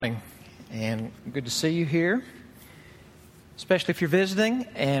Morning, and good to see you here, especially if you're visiting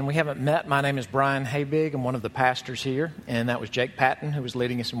and we haven't met. My name is Brian Habig. I'm one of the pastors here, and that was Jake Patton who was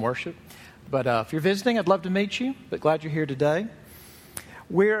leading us in worship. But if you're visiting, I'd love to meet you, but glad you're here today.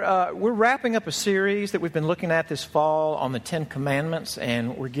 We're wrapping up a series that we've been looking at this fall on the Ten Commandments,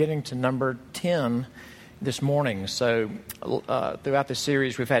 and we're getting to number 10 this morning. So throughout this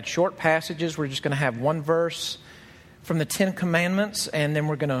series, we've had short passages. We're just going to have one verse from the Ten Commandments, and then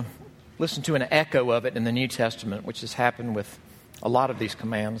we're going to listen to an echo of it in the New Testament, which has happened with a lot of these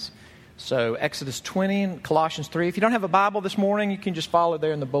commands. So Exodus 20 and Colossians 3. If you don't have a Bible this morning, you can just follow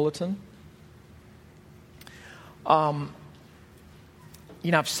there in the bulletin. I've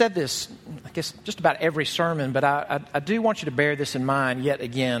said this, I guess, just about every sermon, but I do want you to bear this in mind yet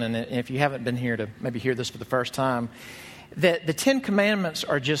again, and if you haven't been here to maybe hear this for the first time, that the Ten Commandments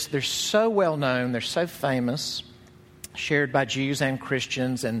are just, they're so well known, they're so famous, shared by Jews and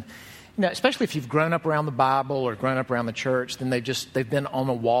Christians, and especially if you've grown up around the Bible or grown up around the church, then they've been on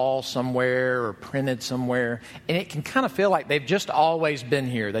a wall somewhere or printed somewhere, and it can kind of feel like they've just always been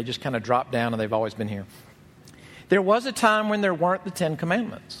here. They just kind of drop down and they've always been here. There was a time when there weren't the Ten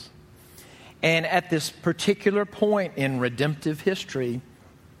Commandments, and at this particular point in redemptive history,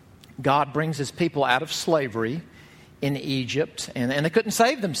 God brings His people out of slavery in Egypt, and they couldn't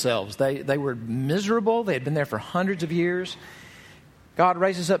save themselves. They were miserable. They had been there for hundreds of years. God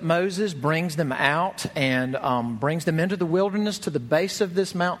raises up Moses, brings them out, and brings them into the wilderness to the base of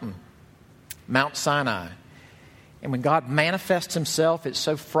this mountain, Mount Sinai. And when God manifests Himself, it's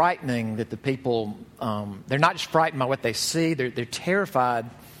so frightening that the people, they're not just frightened by what they see, they're terrified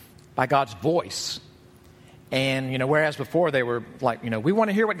by God's voice. And, whereas before they were like, we want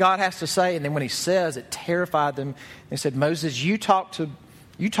to hear what God has to say. And then when He says, it terrified them. They said, Moses, you talk to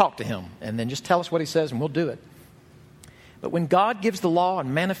Him, and then just tell us what He says and we'll do it. But when God gives the law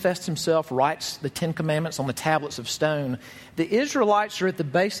and manifests Himself, writes the Ten Commandments on the tablets of stone, the Israelites are at the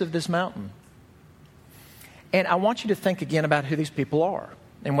base of this mountain. And I want you to think again about who these people are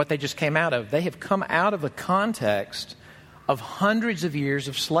and what they just came out of. They have come out of a context of hundreds of years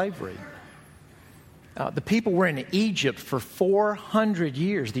of slavery. The people were in Egypt for 400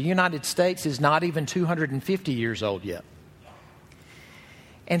 years. The United States is not even 250 years old yet.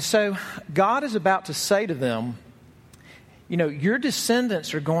 And so God is about to say to them, your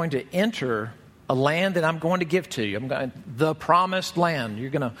descendants are going to enter a land that I'm going to give to you. The promised land.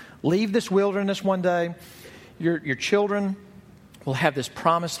 You're going to leave this wilderness one day. Your children will have this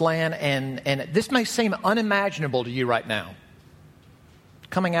promised land. And this may seem unimaginable to you right now.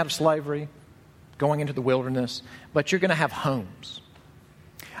 Coming out of slavery, going into the wilderness, but you're going to have homes.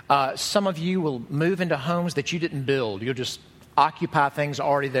 Some of you will move into homes that you didn't build. You'll just occupy things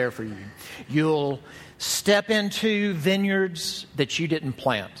already there for you. You'll step into vineyards that you didn't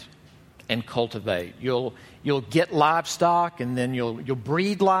plant and cultivate. You'll get livestock, and then you'll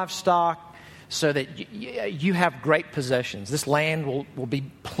breed livestock so that you have great possessions. This land will be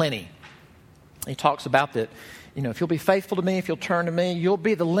plenty. He talks about that. If you'll be faithful to me, if you'll turn to me, you'll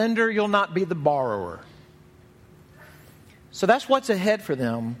be the lender, you'll not be the borrower. So that's what's ahead for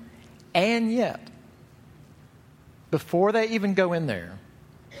them. And yet, before they even go in there,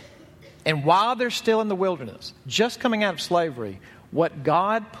 and while they're still in the wilderness, just coming out of slavery, what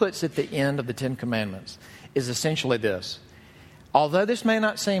God puts at the end of the Ten Commandments is essentially this. Although this may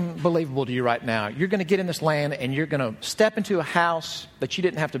not seem believable to you right now, you're going to get in this land and you're going to step into a house that you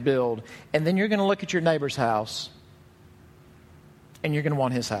didn't have to build, and then you're going to look at your neighbor's house and you're going to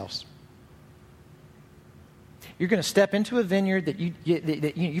want his house. You're going to step into a vineyard that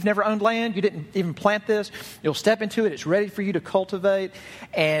you've never owned land, you didn't even plant this. You'll step into it, it's ready for you to cultivate,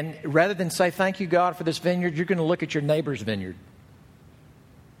 and rather than say, thank you, God, for this vineyard, you're going to look at your neighbor's vineyard.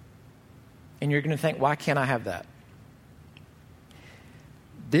 And you're going to think, why can't I have that?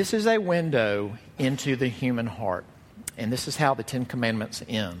 This is a window into the human heart. And this is how the Ten Commandments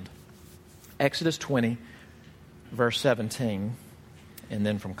end. Exodus 20, verse 17, and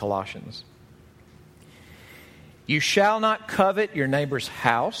then from Colossians. You shall not covet your neighbor's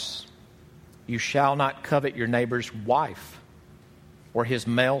house. You shall not covet your neighbor's wife, or his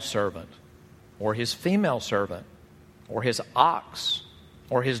male servant, or his female servant, or his ox,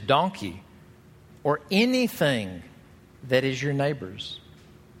 or his donkey, or anything that is your neighbor's.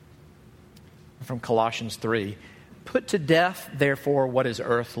 From Colossians 3, put to death, therefore, what is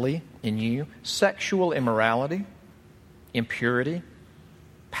earthly in you: sexual immorality, impurity,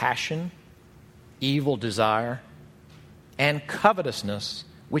 passion, evil desire, and covetousness,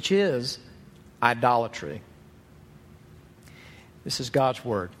 which is idolatry. This is God's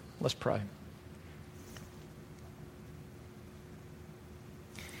word. Let's pray.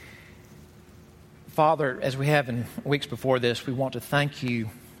 Father, as we have in weeks before this, we want to thank you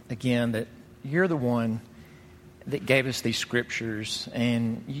again that you're the one that gave us these scriptures,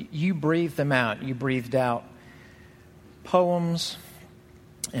 and you breathed them out. You breathed out poems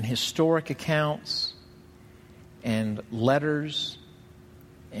and historic accounts and letters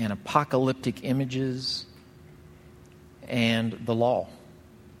and apocalyptic images and the law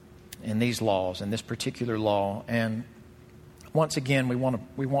and these laws and this particular law. And once again, we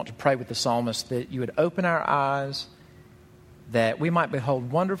want to pray with the psalmist that you would open our eyes, that we might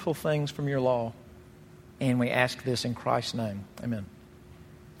behold wonderful things from your law. And we ask this in Christ's name. Amen.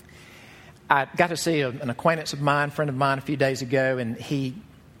 I got to see an acquaintance of mine, friend of mine, a few days ago, and he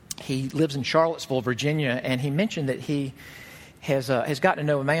lives in Charlottesville, Virginia, and he mentioned that he has gotten to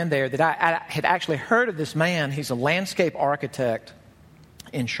know a man there that I had actually heard of this man. He's a landscape architect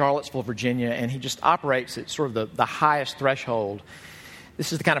in Charlottesville, Virginia, and he just operates at sort of the highest threshold.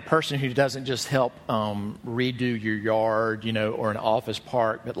 This is the kind of person who doesn't just help redo your yard, or an office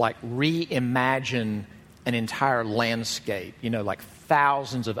park, but like reimagine an entire landscape, like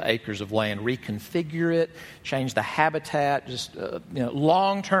thousands of acres of land, reconfigure it, change the habitat, just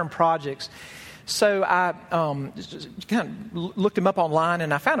long-term projects. So I just kind of looked him up online,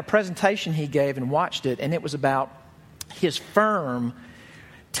 and I found a presentation he gave and watched it, and it was about his firm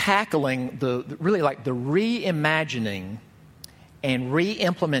tackling the reimagining and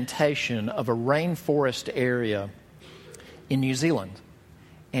re-implementation of a rainforest area in New Zealand.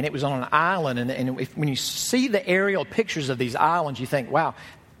 And it was on an island, and when you see the aerial pictures of these islands, you think, wow,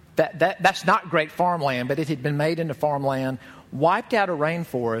 that's not great farmland, but it had been made into farmland, wiped out a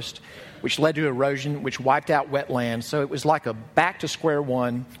rainforest, which led to erosion, which wiped out wetlands. So it was like a back to square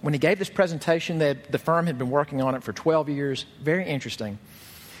one. When he gave this presentation, the firm had been working on it for 12 years. Very interesting.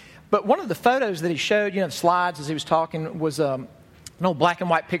 But one of the photos that he showed, the slides as he was talking, was an old black and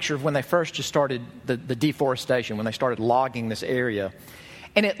white picture of when they first just started the deforestation, when they started logging this area.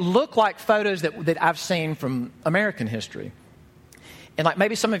 And it looked like photos that I've seen from American history. And like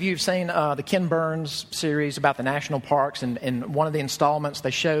maybe some of you have seen the Ken Burns series about the national parks, and in one of the installments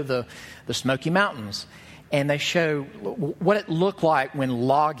they show the Smoky Mountains. And they show what it looked like when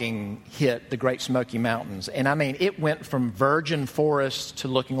logging hit the Great Smoky Mountains. And I mean, it went from virgin forests to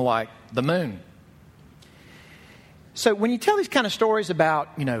looking like the moon. So when you tell these kind of stories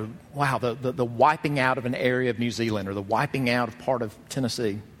about, wow, the wiping out of an area of New Zealand or the wiping out of part of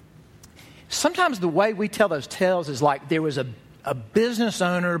Tennessee, sometimes the way we tell those tales is like there was a business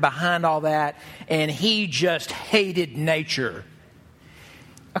owner behind all that, and he just hated nature.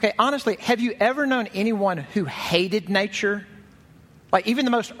 Okay, honestly, have you ever known anyone who hated nature? Like even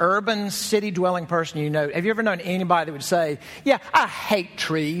the most urban, city-dwelling person you know, have you ever known anybody that would say, yeah, I hate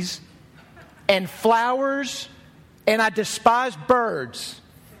trees and flowers, and I despise birds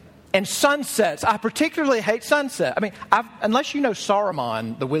and sunsets. I particularly hate sunset. I mean, unless you know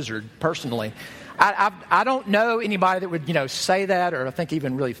Saruman, the wizard, personally, I don't know anybody that would, say that or I think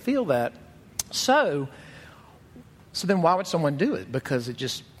even really feel that. So then why would someone do it? Because it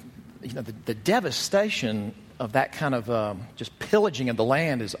just, the devastation of that kind of just pillaging of the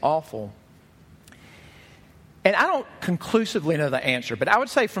land is awful. And I don't conclusively know the answer, but I would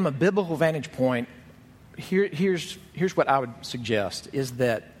say from a biblical vantage point, here's what I would suggest, is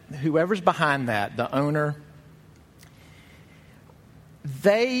that whoever's behind that, the owner,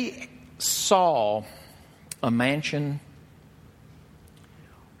 they saw a mansion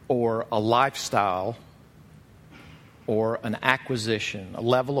or a lifestyle or an acquisition, a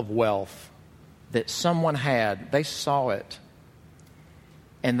level of wealth that someone had. They saw it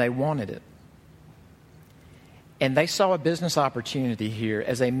and they wanted it. And they saw a business opportunity here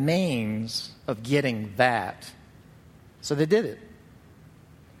as a means of getting that. So they did it.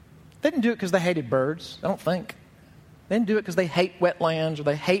 They didn't do it because they hated birds, I don't think. They didn't do it because they hate wetlands or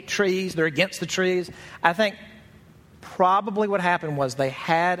they hate trees, they're against the trees. I think probably what happened was they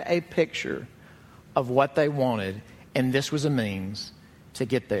had a picture of what they wanted, and this was a means to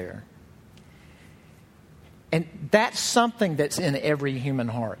get there. And that's something that's in every human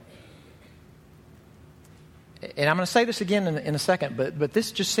heart. And I'm going to say this again in a second, but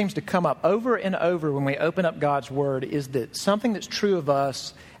this just seems to come up over and over when we open up God's Word, is that something that's true of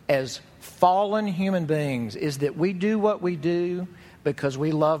us as fallen human beings is that we do what we do because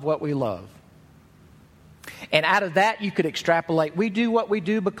we love what we love. And out of that, you could extrapolate, we do what we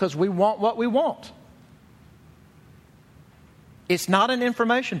do because we want what we want. It's not an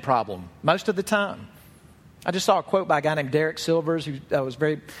information problem most of the time. I just saw a quote by a guy named Derek Silvers, who was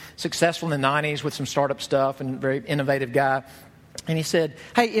very successful in the 90s with some startup stuff and a very innovative guy. And he said,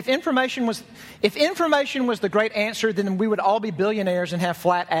 hey, if information was the great answer, then we would all be billionaires and have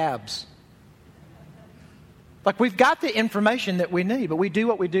flat abs. Like, we've got the information that we need, but we do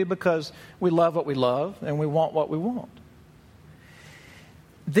what we do because we love what we love and we want what we want.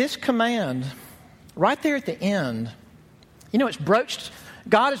 This command, right there at the end, it's broached.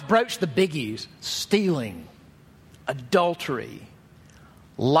 God has broached the biggies: stealing, adultery,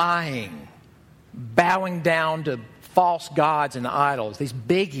 lying, bowing down to false gods and idols, these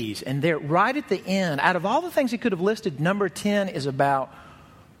biggies. And they're right at the end. Out of all the things he could have listed, number 10 is about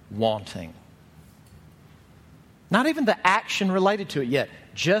wanting. Not even the action related to it yet,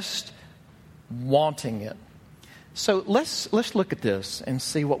 just wanting it. So let's look at this and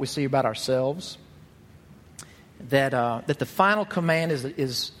see what we see about ourselves. That the final command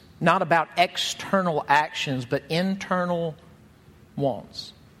is not about external actions, but internal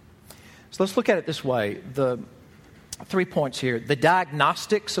wants. So let's look at it this way. The 3 points here: the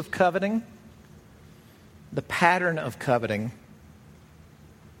diagnostics of coveting, the pattern of coveting,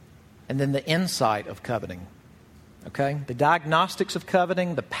 and then the insight of coveting. Okay? The diagnostics of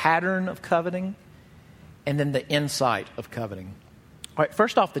coveting, the pattern of coveting, and then the insight of coveting. All right,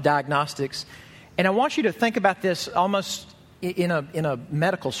 first off, the diagnostics. And I want you to think about this almost in a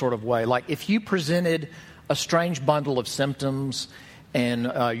medical sort of way. Like, if you presented a strange bundle of symptoms and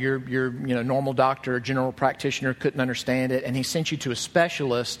your normal doctor, general practitioner couldn't understand it, and he sent you to a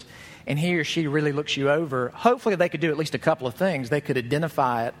specialist, and he or she really looks you over, hopefully they could do at least a couple of things. They could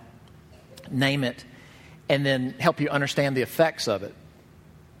identify it, name it, and then help you understand the effects of it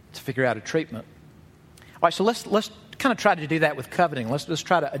to figure out a treatment. All right, so let's kind of try to do that with coveting. Let's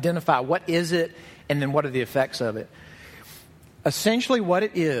try to identify what is it and then what are the effects of it. Essentially what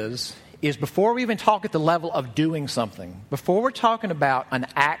it is before we even talk at the level of doing something, before we're talking about an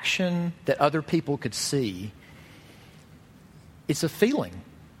action that other people could see, it's a feeling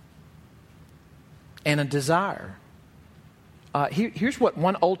and a desire. Here's what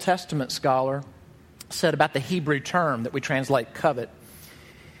one Old Testament scholar said about the Hebrew term that we translate covet.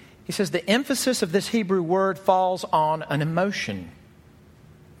 He says the emphasis of this Hebrew word falls on an emotion,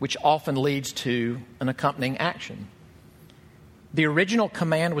 which often leads to an accompanying action. The original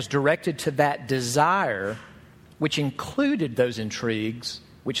command was directed to that desire, which included those intrigues,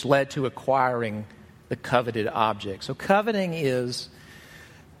 which led to acquiring the coveted object. So coveting is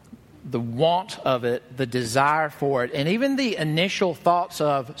the want of it, the desire for it, and even the initial thoughts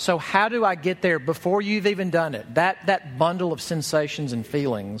of, so how do I get there before you've even done it? That bundle of sensations and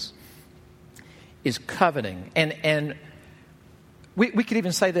feelings is coveting. And we could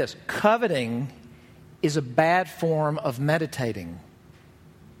even say this: coveting is a bad form of meditation.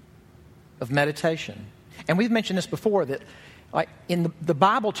 And we've mentioned this before, that like in the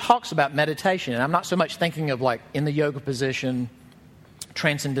Bible talks about meditation, and I'm not so much thinking of like in the yoga position,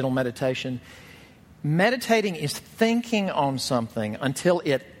 transcendental meditation. Meditating is thinking on something until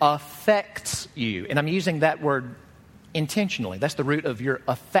it affects you. And I'm using that word intentionally. That's the root of your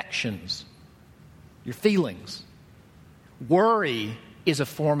affections, your feelings. Worry is a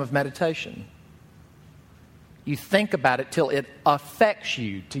form of meditation. You think about it till it affects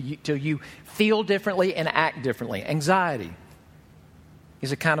you, till you feel differently and act differently. Anxiety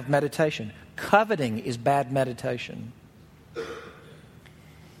is a kind of meditation. Coveting is bad meditation.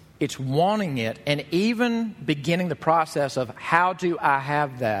 It's wanting it and even beginning the process of, how do I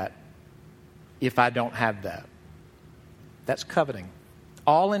have that if I don't have that? That's coveting.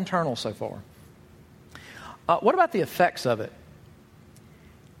 All internal so far. What about the effects of it?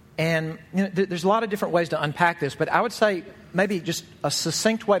 And there's a lot of different ways to unpack this, but I would say maybe just a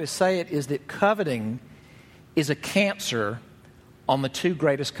succinct way to say it is that coveting is a cancer on the two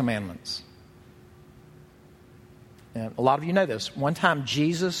greatest commandments. And a lot of you know this. One time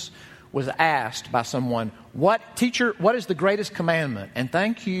Jesus was asked by someone, Teacher, what is the greatest commandment? And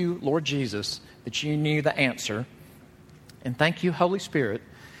thank you, Lord Jesus, that you knew the answer. And thank you, Holy Spirit,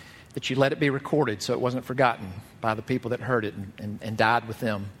 that you let it be recorded so it wasn't forgotten by the people that heard it and died with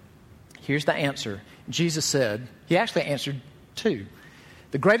them. Here's the answer. Jesus said, he actually answered two.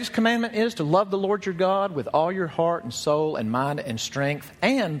 The greatest commandment is to love the Lord your God with all your heart and soul and mind and strength.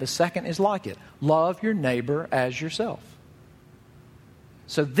 And the second is like it. Love your neighbor as yourself.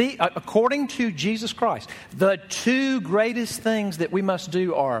 So according to Jesus Christ, the two greatest things that we must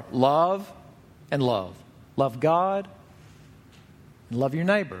do are love and love. Love God and love your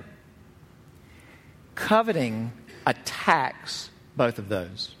neighbor. Coveting attacks both of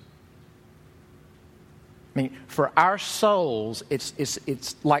those. I mean, for our souls,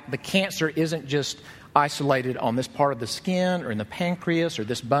 it's like the cancer isn't just isolated on this part of the skin or in the pancreas or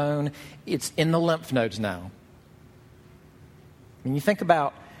this bone. It's in the lymph nodes now. When you think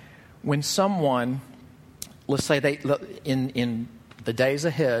about when someone, let's say in the days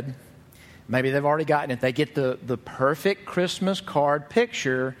ahead, Maybe they've already gotten it. They get the perfect Christmas card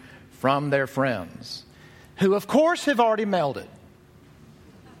picture from their friends, who, of course, have already mailed it,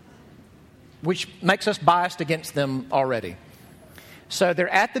 which makes us biased against them already. So they're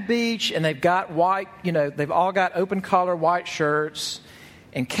at the beach, and they've got white, they've all got open collar white shirts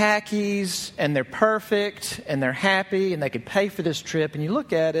and khakis, and they're perfect, and they're happy, and they could pay for this trip. And you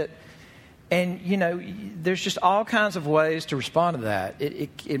look at it, and, there's just all kinds of ways to respond to that.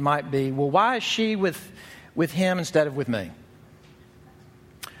 It might be, well, why is she with him instead of with me?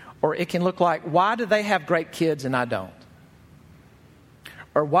 Or it can look like, why do they have great kids and I don't?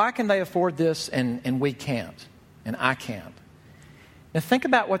 Or why can they afford this and we can't, and I can't? Now think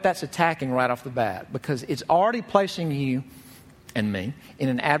about what that's attacking right off the bat, because it's already placing you and me in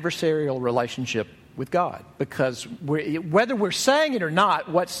an adversarial relationship with God. Because whether we're saying it or not,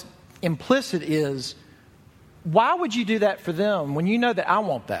 what's implicit is, why would you do that for them when you know that I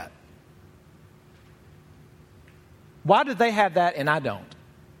want that? Why do they have that and I don't?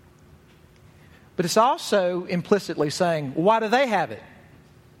 But it's also implicitly saying, why do they have it?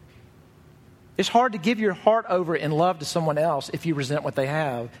 It's hard to give your heart over in love to someone else if you resent what they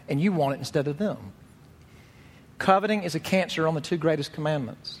have and you want it instead of them. Coveting is a cancer on the two greatest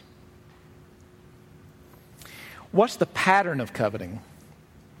commandments. What's the pattern of coveting?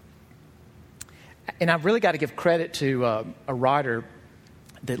 And I've really got to give credit to a writer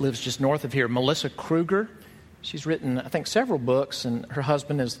that lives just north of here, Melissa Kruger. She's written, I think, several books, and her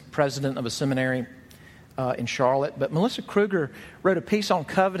husband is president of a seminary in Charlotte. But Melissa Kruger wrote a piece on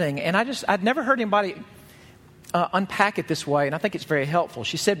coveting, and I'd never heard anybody unpack it this way, and I think it's very helpful.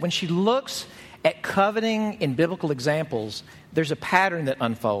 She said when she looks at coveting in biblical examples, there's a pattern that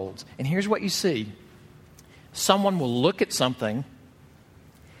unfolds. And here's what you see. Someone will look at something,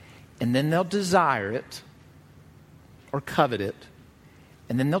 and then they'll desire it or covet it,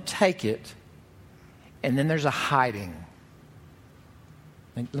 and then they'll take it, and then there's a hiding.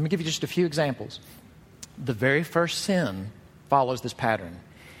 And let me give you just a few examples. The very first sin follows this pattern.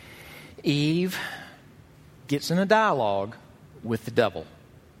 Eve gets in a dialogue with the devil,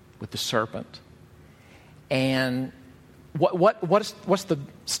 with the serpent. And what's the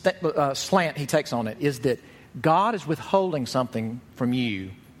slant he takes on it is that God is withholding something from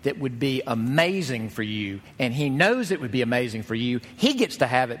you that would be amazing for you, and he knows it would be amazing for you. He gets to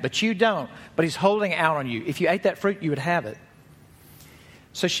have it, but you don't. But he's holding out on you. If you ate that fruit, you would have it.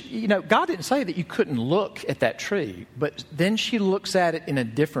 So, God didn't say that you couldn't look at that tree, but then she looks at it in a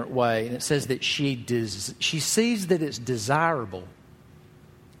different way, and it says that she sees that it's desirable.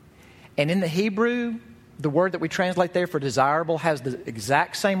 And in the Hebrew, the word that we translate there for desirable has the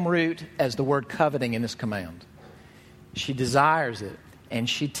exact same root as the word coveting in this command. She desires it, and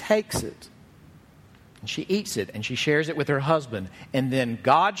she takes it, and she eats it, and she shares it with her husband. And then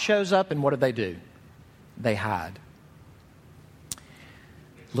God shows up, and what do? They hide.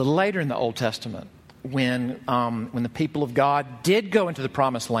 A little later in the Old Testament, when the people of God did go into the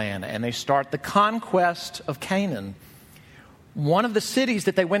Promised Land and they start the conquest of Canaan, one of the cities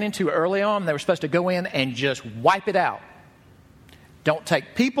that they went into early on, they were supposed to go in and just wipe it out. Don't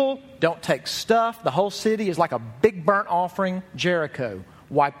take people, don't take stuff. The whole city is like a big burnt offering. Jericho.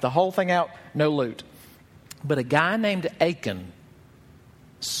 Wipe the whole thing out, no loot. But a guy named Achan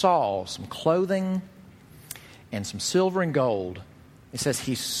saw some clothing and some silver and gold. It says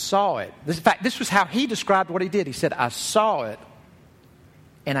he saw it. In fact, this was how he described what he did. He said, I saw it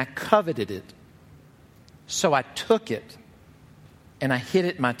and I coveted it. So I took it and I hid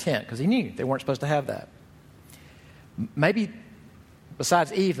it in my tent, because he knew they weren't supposed to have that. Maybe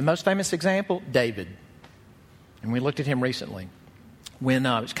besides Eve, the most famous example, David. And we looked at him recently. When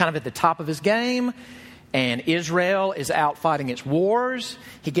it's kind of at the top of his game, and Israel is out fighting its wars,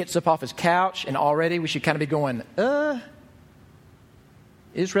 he gets up off his couch, and already we should kind of be going,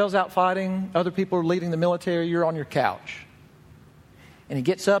 Israel's out fighting, other people are leading the military, you're on your couch. And he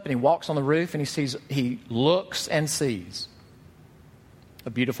gets up and he walks on the roof, and he looks and sees a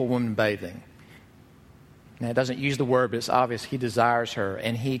beautiful woman bathing. Now, it doesn't use the word, but it's obvious he desires her,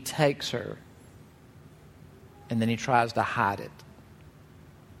 and he takes her, and then he tries to hide it.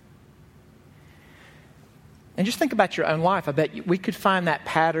 And just think about your own life. I bet we could find that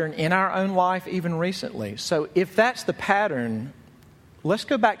pattern in our own life even recently. So if that's the pattern, let's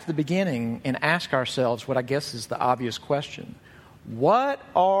go back to the beginning and ask ourselves what I guess is the obvious question. What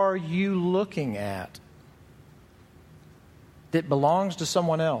are you looking at that belongs to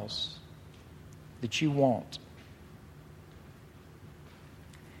someone else that you want?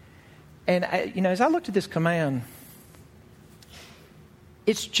 And, as I looked at this command,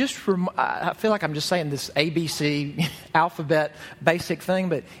 it's just, I feel like I'm just saying this ABC alphabet basic thing,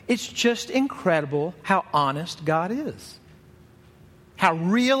 but it's just incredible how honest God is. How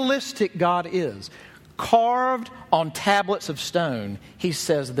realistic God is. Carved on tablets of stone, he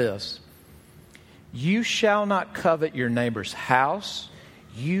says this: you shall not covet your neighbor's house.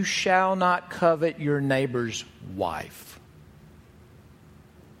 You shall not covet your neighbor's wife.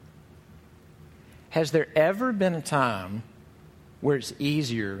 Has there ever been a time where it's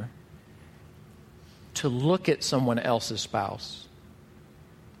easier to look at someone else's spouse?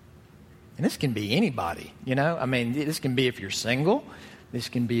 And this can be anybody, you know? I mean, this can be if you're single. This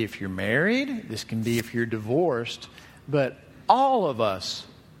can be if you're married. This can be if you're divorced. But all of us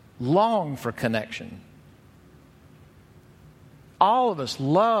long for connection. All of us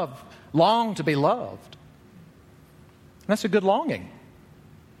long to be loved. And that's a good longing.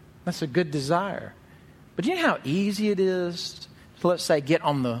 That's a good desire. But do you know how easy it is to, let's say, get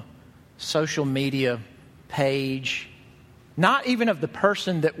on the social media page, not even of the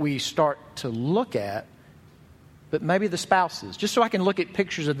person that we start to look at, but maybe the spouses, just so I can look at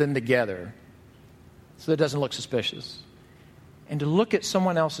pictures of them together so that it doesn't look suspicious. And to look at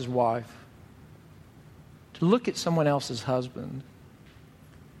someone else's wife, to look at someone else's husband,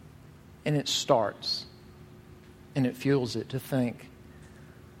 and it starts, and it fuels it to think,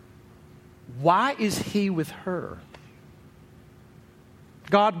 why is he with her?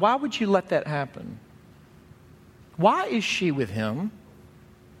 God, why would you let that happen? Why is she with him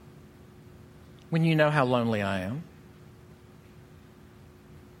when you know how lonely I am?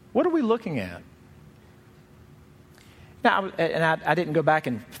 What are we looking at? Now, I didn't go back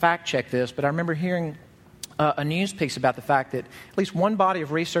and fact check this, but I remember hearing a news piece about the fact that at least one body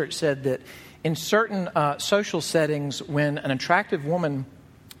of research said that in certain social settings, when an attractive woman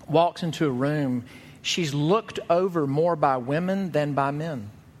walks into a room, she's looked over more by women than by men.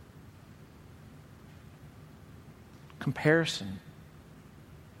 Comparison.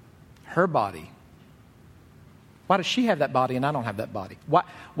 Her body. Why does she have that body and I don't have that body?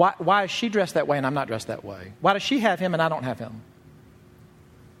 Why is she dressed that way and I'm not dressed that way? Why does she have him and I don't have him?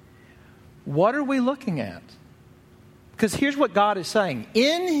 What are we looking at? Because here's what God is saying.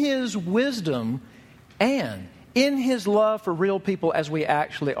 In his wisdom and in his love for real people as we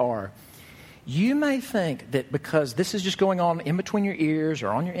actually are, you may think that because this is just going on in between your ears or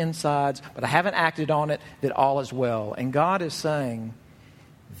on your insides, but I haven't acted on it, that all is well. And God is saying,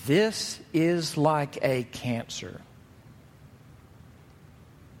 this is like a cancer.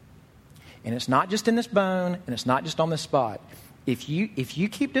 And it's not just in this bone, and it's not just on this spot. If you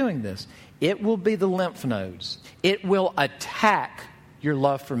keep doing this, it will be the lymph nodes. It will attack your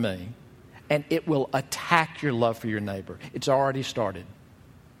love for me, and it will attack your love for your neighbor. It's already started.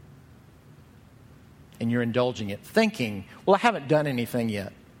 And you're indulging it, thinking, well, I haven't done anything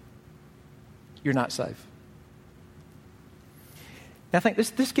yet. You're not safe. Now, I think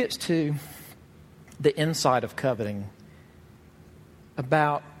this gets to the inside of coveting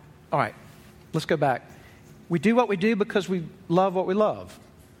about, all right, let's go back. We do what we do because we love what we love.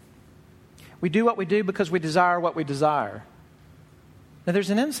 We do what we do because we desire what we desire. Now, there's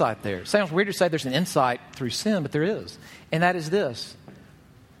an insight there. It sounds weird to say there's an insight through sin, but there is. And that is this.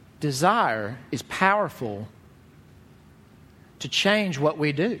 Desire is powerful to change what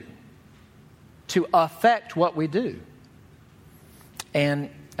we do, to affect what we do. And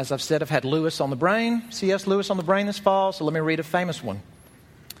as I've said, I've had Lewis on the brain, C.S. Lewis on the brain this fall, so let me read a famous one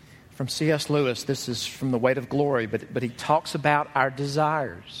from C.S. Lewis. This is from The Weight of Glory, but he talks about our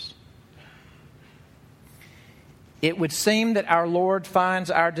desires. It would seem that our Lord finds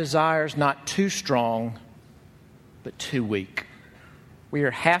our desires not too strong, but too weak. We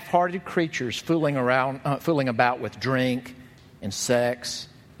are half-hearted creatures fooling about with drink and sex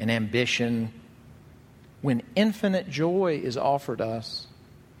and ambition when infinite joy is offered us.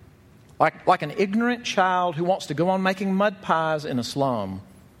 Like an ignorant child who wants to go on making mud pies in a slum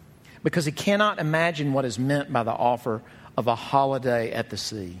because he cannot imagine what is meant by the offer of a holiday at the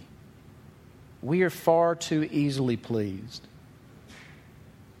sea. We are far too easily pleased.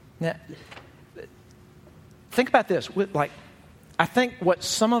 Now, think about this. I think what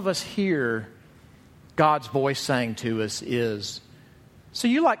some of us hear God's voice saying to us is, so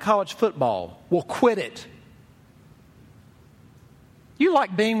you like college football? Well, quit it. You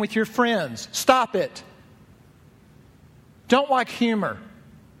like being with your friends? Stop it. Don't like humor.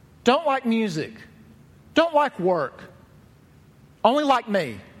 Don't like music. Don't like work. Only like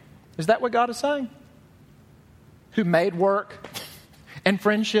me. Is that what God is saying? Who made work and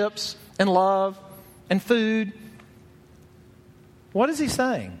friendships and love and food? What is he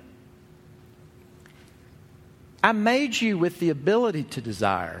saying? I made you with the ability to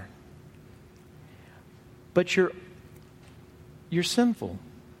desire, but you're sinful.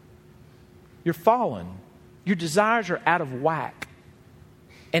 You're fallen. Your desires are out of whack,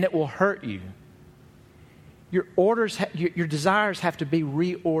 and it will hurt you. Your desires have to be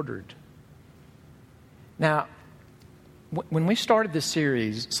reordered. Now, when we started this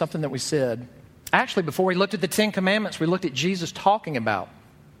series, something that we said, actually before we looked at the Ten Commandments, we looked at Jesus talking about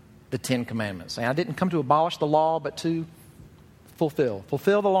the Ten Commandments. Saying, I didn't come to abolish the law, but to fulfill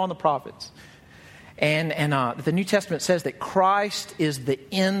the law and the prophets. And the New Testament says that Christ is the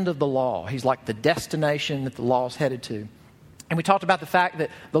end of the law. He's like the destination that the law is headed to. And we talked about the fact that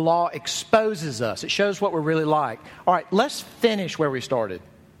the law exposes us. It shows what we're really like. All right, let's finish where we started.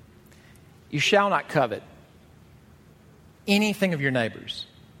 You shall not covet anything of your neighbors.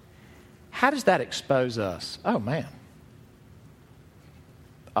 How does that expose us? Oh, man.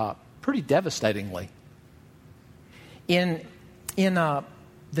 Pretty devastatingly. In the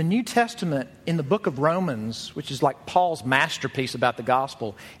New Testament, in the book of Romans, which is like Paul's masterpiece about the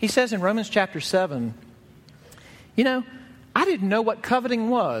gospel, he says in Romans chapter 7, I didn't know what coveting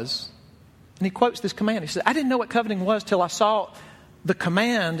was. And he quotes this command. He says, I didn't know what coveting was till I saw the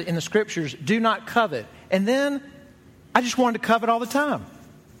command in the scriptures, do not covet. And then I just wanted to covet all the time.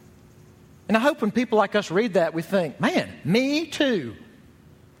 And I hope when people like us read that, we think, man, me too.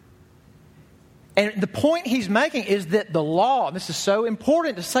 And the point he's making is that the law, and this is so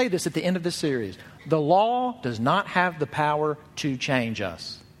important to say this at the end of this series, the law does not have the power to change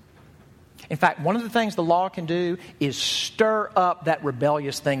us. In fact, one of the things the law can do is stir up that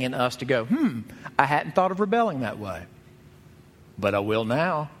rebellious thing in us to go, I hadn't thought of rebelling that way, but I will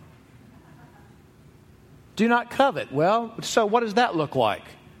now. Do not covet. Well, so what does that look like?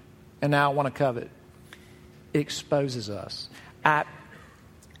 And now I want to covet. It exposes us.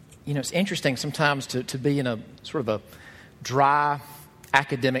 It's interesting sometimes to be in a sort of a dry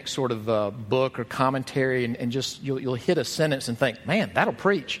academic sort of book or commentary and just you'll hit a sentence and think, man, that'll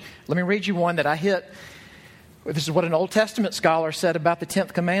preach. Let me read you one that I hit. This is what an Old Testament scholar said about the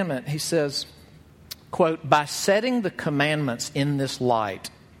 10th commandment. He says, quote, by setting the commandments in this light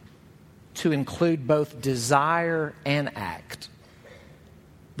to include both desire and act,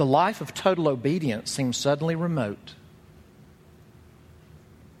 the life of total obedience seems suddenly remote.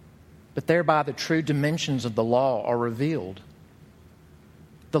 But thereby the true dimensions of the law are revealed.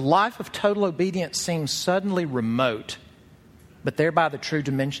 The life of total obedience seems suddenly remote, but thereby the true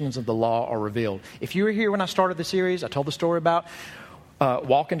dimensions of the law are revealed. If you were here when I started the series, I told the story about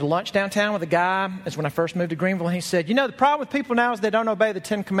walking to lunch downtown with a guy. That's when I first moved to Greenville, and he said, the problem with people now is they don't obey the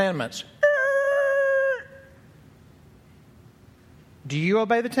 10 Commandments. Do you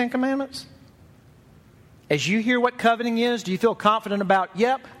obey the 10 Commandments? As you hear what coveting is, do you feel confident about,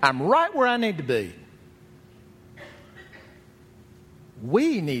 yep, I'm right where I need to be?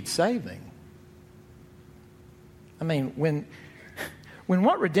 We need saving. I mean, when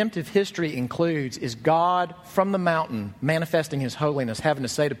what redemptive history includes is God from the mountain manifesting His holiness, having to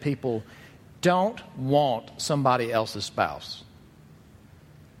say to people, don't want somebody else's spouse.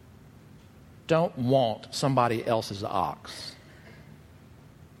 Don't want somebody else's ox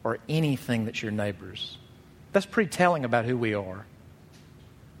or anything that's your neighbor's. That's pretty telling about who we are.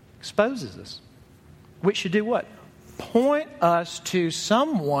 Exposes us. Which should do what? Point us to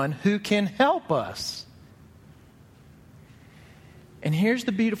someone who can help us. And here's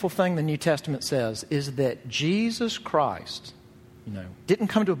the beautiful thing the New Testament says, is that Jesus Christ, didn't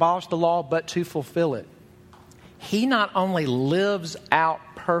come to abolish the law, but to fulfill it. He not only lives out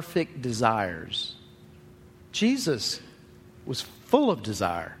perfect desires. Jesus was full of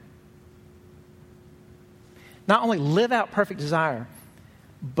desire. Not only live out perfect desire,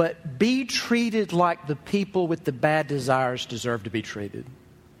 but be treated like the people with the bad desires deserve to be treated.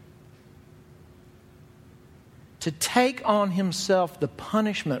 To take on Himself the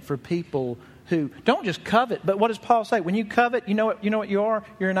punishment for people who don't just covet, but what does Paul say? When you covet, you know what you are?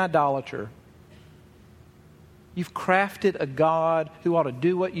 You're an idolater. You've crafted a God who ought to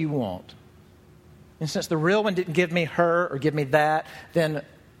do what you want. And since the real one didn't give me her or give me that, then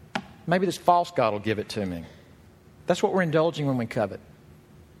maybe this false God will give it to me. That's what we're indulging when we covet.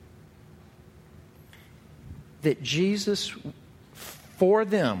 That Jesus,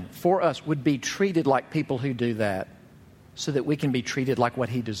 for us, would be treated like people who do that, so that we can be treated like what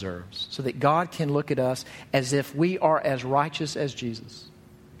He deserves, so that God can look at us as if we are as righteous as Jesus.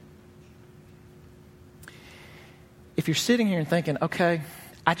 If you're sitting here and thinking, okay,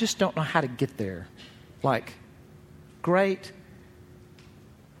 I just don't know how to get there. Like, great,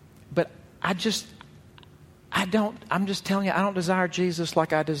 but I'm just telling you, I don't desire Jesus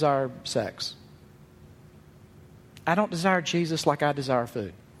like I desire sex. I don't desire Jesus like I desire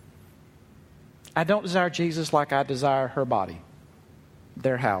food. I don't desire Jesus like I desire her body,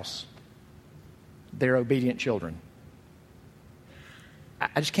 their house, their obedient children.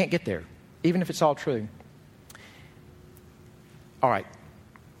 I just can't get there, even if it's all true. All right.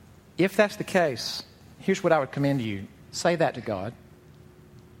 If that's the case, here's what I would commend you. Say that to God.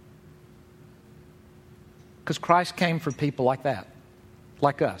 Because Christ came for people like that,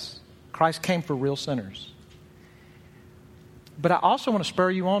 like us. Christ came for real sinners. But I also want to spur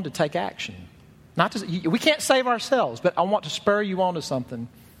you on to take action. We can't save ourselves, but I want to spur you on to something.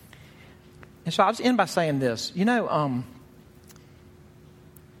 And so I'll just end by saying this.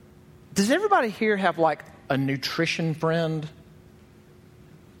 Does everybody here have like a nutrition friend? Do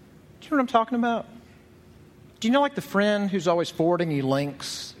you know what I'm talking about? Do you know like the friend who's always forwarding you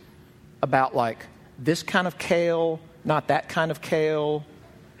links about like this kind of kale, not that kind of kale,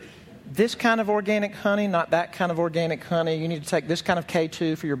 this kind of organic honey, not that kind of organic honey, you need to take this kind of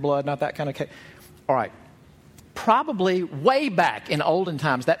K2 for your blood, not that kind of K. All right. Probably way back in olden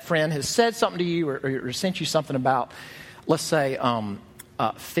times, that friend has said something to you or sent you something about, let's say,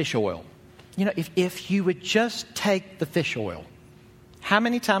 fish oil. If you would just take the fish oil, how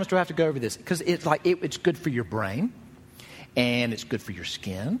many times do I have to go over this? Because it's good for your brain, and it's good for your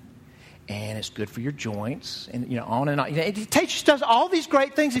skin, and it's good for your joints, and on and on. It does all these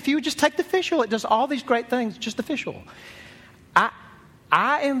great things. If you would just take the fish oil, it does all these great things. Just the fish oil. I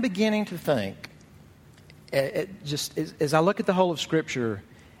am beginning to think, just as I look at the whole of Scripture,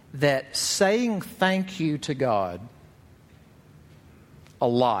 that saying thank you to God a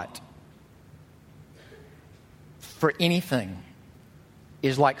lot for anything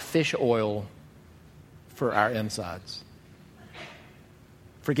is like fish oil for our insides.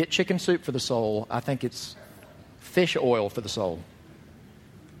 Forget chicken soup for the soul. I think it's fish oil for the soul.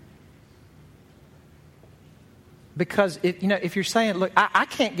 Because if you're saying, look, I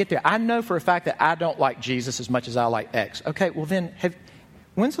can't get there. I know for a fact that I don't like Jesus as much as I like X. Okay, well then,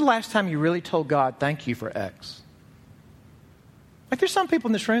 when's the last time you really told God, thank you for X? Like there's some people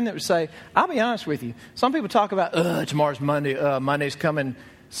in this room that would say, I'll be honest with you. Some people talk about, tomorrow's Monday, Monday's coming.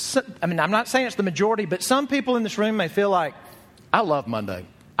 I'm not saying it's the majority, but some people in this room may feel like, I love Monday.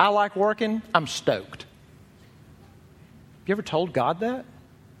 I like working. I'm stoked. Have you ever told God that?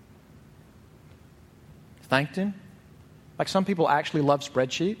 Thanked Him? Like some people actually love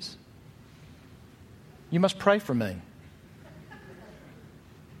spreadsheets. You must pray for me.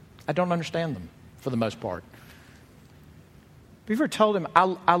 I don't understand them for the most part. Have you ever told Him,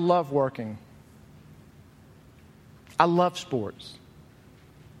 I love working. I love sports.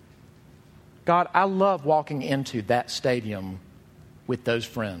 God, I love walking into that stadium with those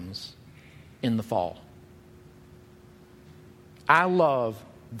friends in the fall. I love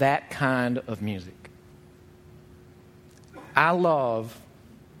that kind of music. I love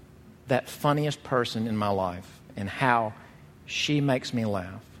that funniest person in my life and how she makes me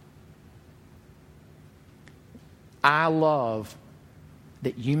laugh. I love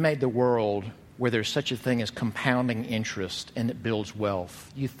that you made the world where there's such a thing as compounding interest and it builds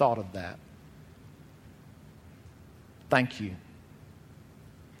wealth. You thought of that. Thank you.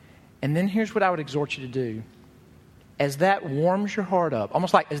 And then here's what I would exhort you to do. As that warms your heart up,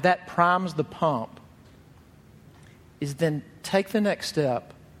 almost like as that primes the pump, is then take the next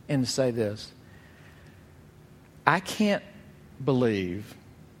step and say this. I can't believe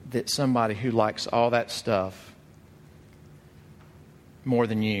that somebody who likes all that stuff more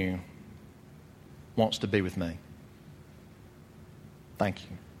than you wants to be with me. Thank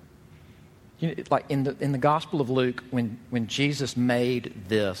you. Like in the Gospel of Luke, when Jesus made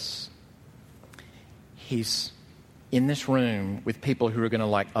this, He's in this room with people who are going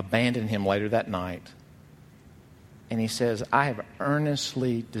to abandon Him later that night. And He says, I have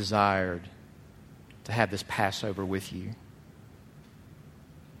earnestly desired to have this Passover with you.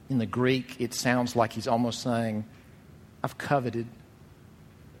 In the Greek, it sounds like He's almost saying, I've coveted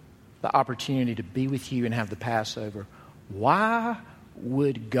the opportunity to be with you and have the Passover. Why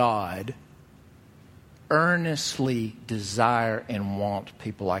would God earnestly desire and want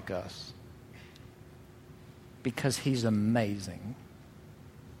people like us? Because He's amazing.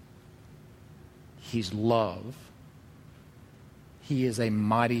 He's love. He is a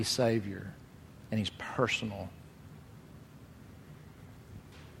mighty Savior, and He's personal.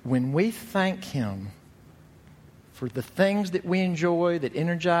 When we thank Him for the things that we enjoy, that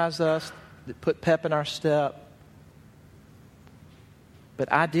energize us, that put pep in our step,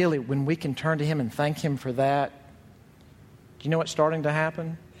 but ideally, when we can turn to Him and thank Him for that, do you know what's starting to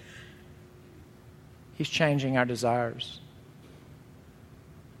happen? He's changing our desires.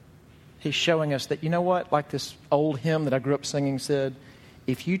 He's showing us that, you know what, like this old hymn that I grew up singing said,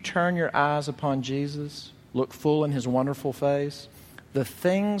 if you turn your eyes upon Jesus, look full in his wonderful face, the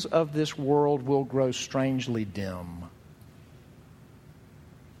things of this world will grow strangely dim.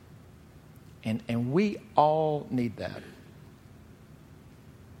 And we all need that.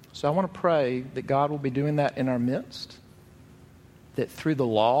 So I want to pray that God will be doing that in our midst, that through the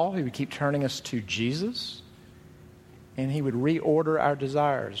law, he would keep turning us to Jesus, and he would reorder our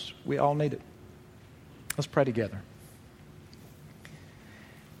desires. We all need it. Let's pray together.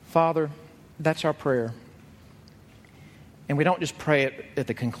 Father, that's our prayer. And we don't just pray it at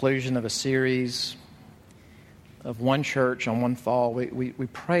the conclusion of a series of one church on one fall. We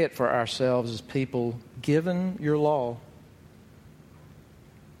pray it for ourselves as people given your law.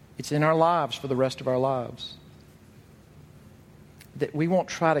 It's in our lives for the rest of our lives. That we won't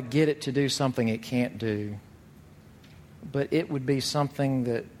try to get it to do something it can't do, but it would be something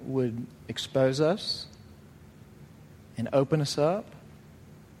that would expose us and open us up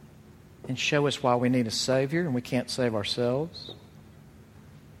and show us why we need a Savior and we can't save ourselves.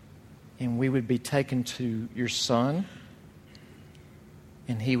 And we would be taken to your Son,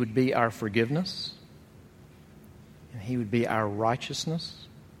 and he would be our forgiveness, and he would be our righteousness,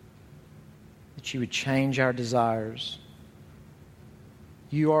 that you would change our desires.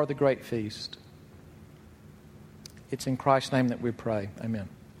 You are the great feast. It's in Christ's name that we pray. Amen.